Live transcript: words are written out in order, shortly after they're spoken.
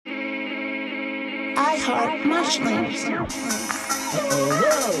I heart Moshlings.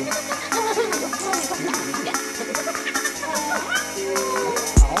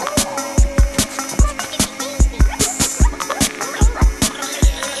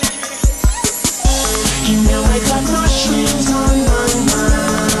 You know I got Moshlings on my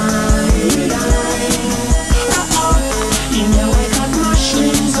mind. You know I got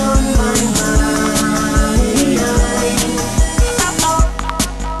Moshlings on my mind.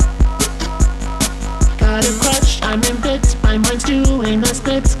 Got a crush, I'm in bits, my mind's doing a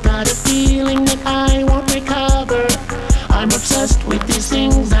splits. Got a feeling that I won't recover. I'm obsessed with these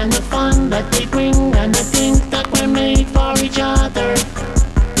things and the fun that they bring, and I think that we're made for each other.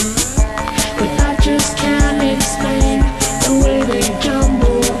 But I just can't explain the way they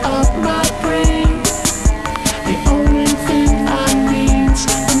jumble up my brain. The only thing I need's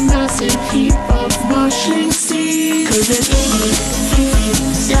a massive heap of mushing seeds. 'Cause it's Iggy, Fifi,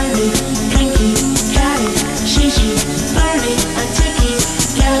 Sandy, Pinky, Caddy, Shishi, Bernie, and Tiki,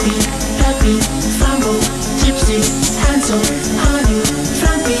 Gabby, Peppy, Fumble, Gypsy, Hansel, Honey,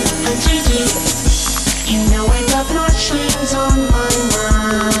 Flumpy, and Gigi. You know I got mushrooms on my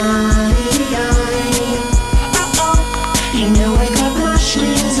mind. You know I got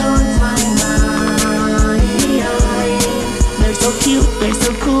mushrooms on my mind. They're so cute, they're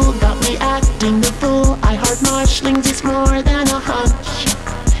so cool, got me acting the fool. I heart Moshlings, it's more than a hunch,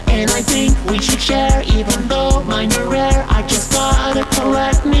 and I think we should share, even though mine are rare. I just gotta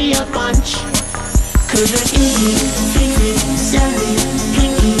collect me a bunch. 'Cause there's Iggy, Fifi, Sandy,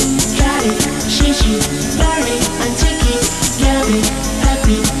 Pinky, Caddy, Shishi, Bernie, and Tiki, Gabby,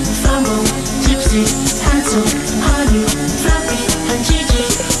 Peppy, Fumble, Gypsy, Hansel, Honey, Flumpy, and Gigi.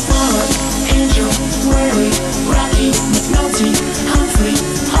 Flora, Angel, Whirly, Rocky, McNulty, Humphrey,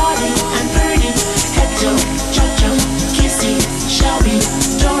 Hardy, and Bernie, Hector, Cha-Cha, Kissy, Shelby,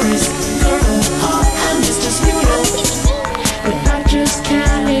 Doris, Gurgle, Hop, and Mr. Snoodle. But I just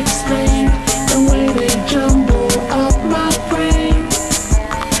can't explain the way they jumble up my brain.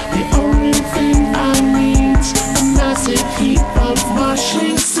 The only thing I need's a massive heap of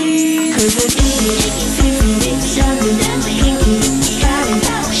mushing seeds. 'Cause it's Iggy, Fifi, Sandy, Pinky, Caddy,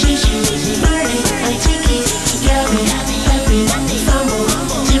 Shishi, Bernie, and Tiki, Gabby, Peppy, Fumble,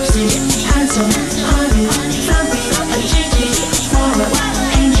 Gypsy, Hansel, Honey, Flumpy, and Gigi. Flora,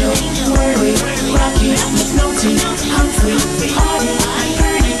 Angel, Whirly, Rocky, McNulty,